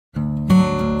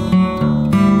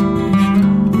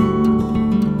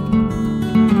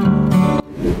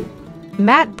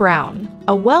Matt Brown,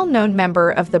 a well-known member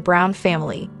of the Brown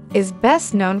family, is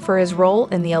best known for his role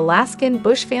in the Alaskan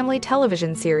Bush family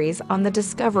television series on the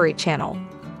Discovery Channel.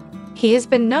 He has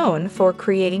been known for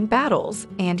creating battles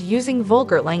and using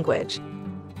vulgar language.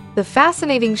 The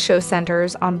fascinating show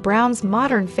centers on Brown's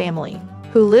modern family,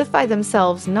 who live by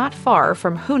themselves not far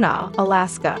from Hoonah,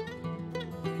 Alaska.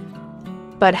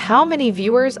 But how many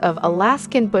viewers of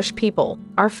Alaskan Bush People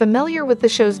are familiar with the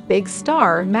show's big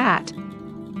star, Matt?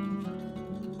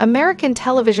 American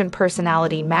television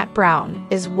personality Matt Brown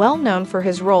is well known for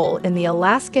his role in the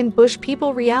Alaskan Bush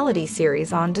People reality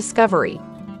series on Discovery.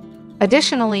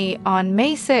 Additionally, on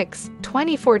May 6,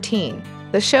 2014,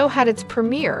 the show had its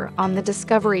premiere on the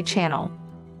Discovery Channel.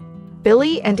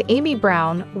 Billy and Amy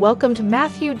Brown welcomed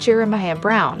Matthew Jeremiah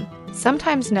Brown,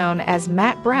 sometimes known as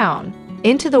Matt Brown,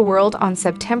 into the world on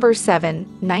September 7,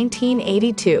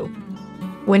 1982.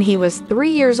 When he was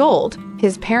 3 years old,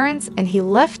 his parents and he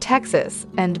left Texas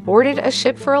and boarded a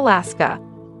ship for Alaska.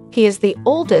 He is the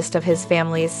oldest of his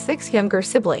family's 6 younger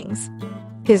siblings.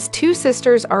 His 2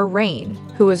 sisters are Rain,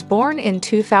 who was born in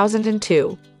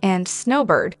 2002, and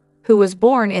Snowbird, who was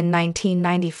born in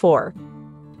 1994.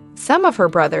 Some of her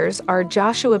brothers are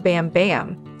Joshua Bam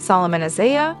Bam, Solomon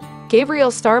Isaiah,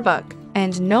 Gabriel Starbuck,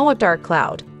 and Noah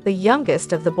Darkcloud, the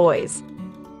youngest of the boys.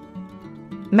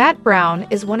 Matt Brown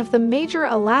is one of the major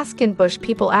Alaskan Bush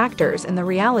People actors in the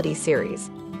reality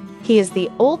series. He is the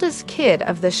oldest kid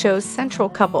of the show's central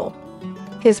couple.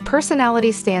 His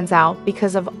personality stands out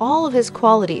because of all of his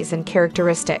qualities and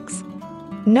characteristics.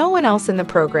 No one else in the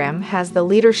program has the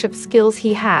leadership skills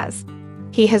he has.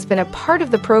 He has been a part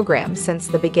of the program since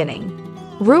the beginning.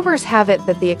 Rumors have it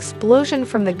that the explosion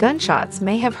from the gunshots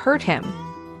may have hurt him.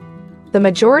 The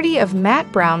majority of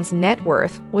Matt Brown's net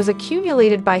worth was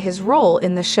accumulated by his role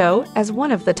in the show as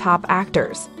one of the top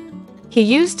actors. He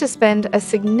used to spend a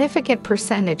significant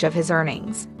percentage of his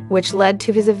earnings, which led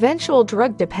to his eventual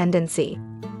drug dependency.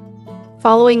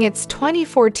 Following its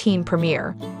 2014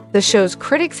 premiere, the show's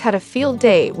critics had a field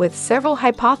day with several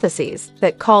hypotheses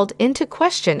that called into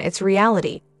question its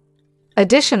reality.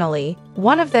 Additionally,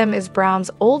 one of them is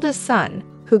Brown's oldest son,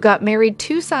 who got married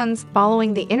 2 sons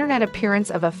following the internet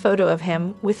appearance of a photo of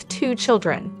him with 2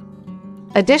 children.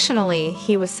 Additionally,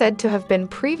 he was said to have been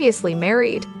previously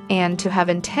married and to have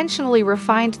intentionally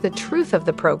refined the truth of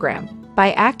the program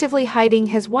by actively hiding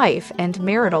his wife and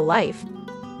marital life.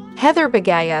 Heather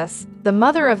Bagayas, the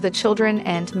mother of the children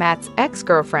and Matt's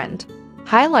ex-girlfriend,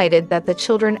 highlighted that the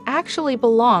children actually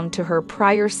belonged to her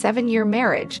prior 7-year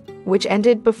marriage, which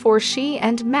ended before she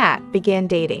and Matt began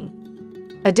dating.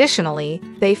 Additionally,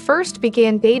 they first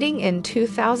began dating in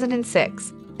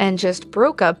 2006 and just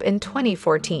broke up in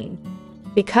 2014.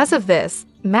 Because of this,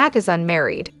 Matt is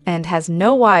unmarried and has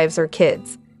no wives or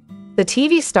kids. The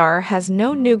TV star has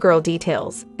no new girl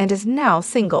details and is now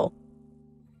single.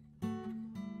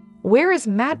 Where is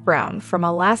Matt Brown from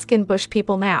Alaskan Bush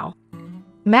People now?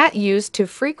 Matt used to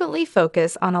frequently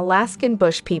focus on Alaskan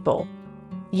Bush People.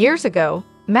 Years ago,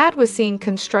 Matt was seen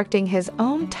constructing his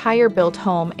own tire-built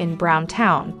home in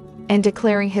Browntown and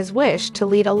declaring his wish to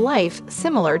lead a life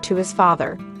similar to his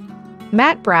father.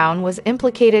 Matt Brown was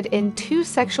implicated in 2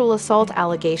 sexual assault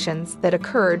allegations that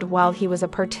occurred while he was a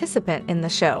participant in the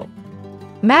show.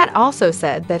 Matt also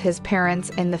said that his parents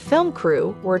and the film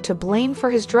crew were to blame for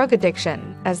his drug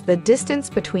addiction as the distance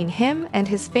between him and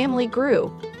his family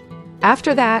grew.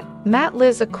 After that, Matt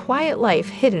lives a quiet life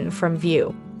hidden from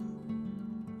view.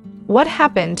 What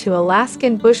happened to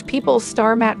Alaskan Bush People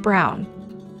star Matt Brown?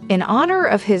 In honor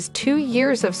of his 2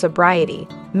 years of sobriety,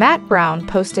 Matt Brown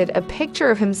posted a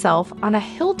picture of himself on a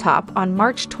hilltop on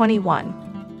March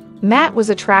 21. Matt was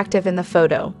attractive in the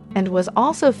photo and was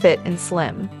also fit and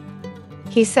slim.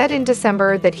 He said in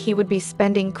December that he would be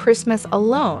spending Christmas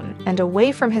alone and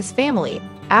away from his family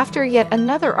after yet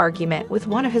another argument with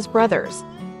one of his brothers.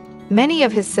 Many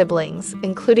of his siblings,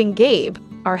 including Gabe,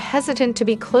 are hesitant to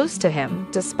be close to him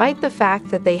despite the fact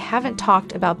that they haven't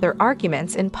talked about their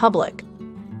arguments in public.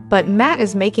 But Matt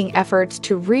is making efforts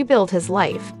to rebuild his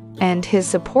life, and his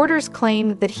supporters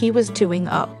claim that he was doing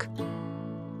ok.